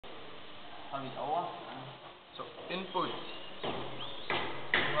So input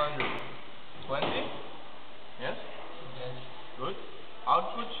 220. Yes? Yes. Good.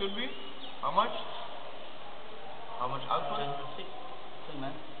 Output should be how much? How much output?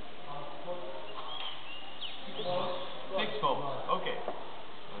 6 volts. Okay.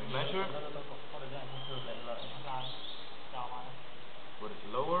 Let me measure. What is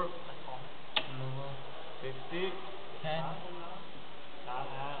lower? Lower. 50. 10.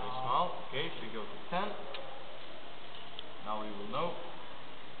 Very small. Okay, we go to 10. Now we will know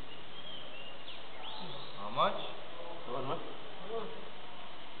how much. How much?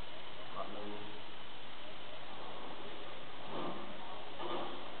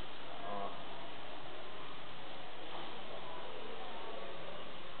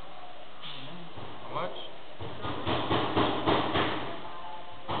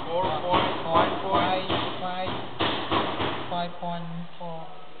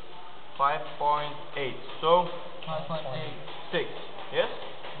 5.8. So 5.8. 6. Yes?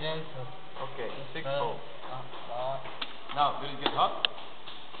 Yes. Okay, 6 volts. Now, will it get hot?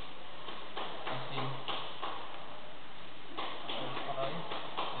 I see.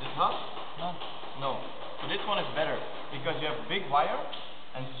 Is it hot? No. No. So this one is better because you have big wire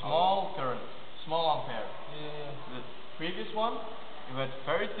and small current, small ampere. Yeah. The previous one, you had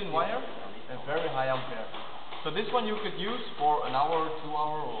very thin wire and very high ampere. So this one you could use for an hour, 2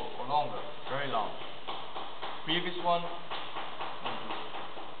 hours or longer, very long. Previous one,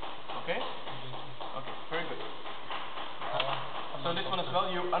 okay? Okay, very good. So this one as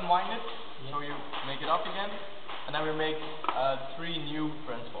well, you unwind it, so you make it up again, and then we make 3 new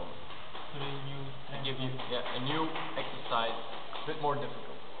transformers. 3 new. And give you a new exercise, a bit more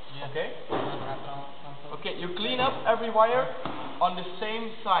difficult. Yeah. Okay? Okay, you clean up every wire on the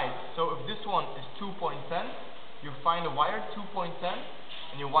same side. So if this one is 2.10, you find a wire 2.10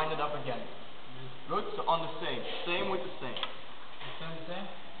 and you wind it up again. Good? So on the same with the same.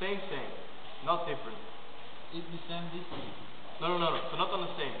 Same. Not different. It's the same this? No. So not on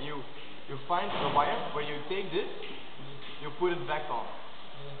the same. You find a wire where you take this, you put it back on.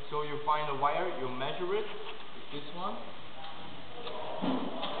 So you find a wire, you measure it with this one.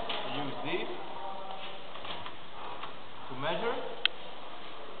 You use these to measure.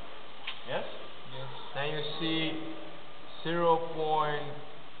 Yes? Yes. Then you see 0.42,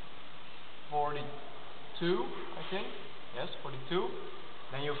 I think. Yes, 42.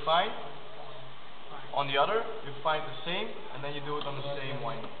 Then you find on the other, you find the same, and then you do it on the same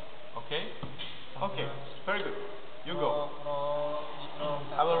winding. Okay? Okay, very good. You go.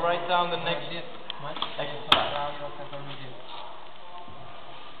 I will write down the next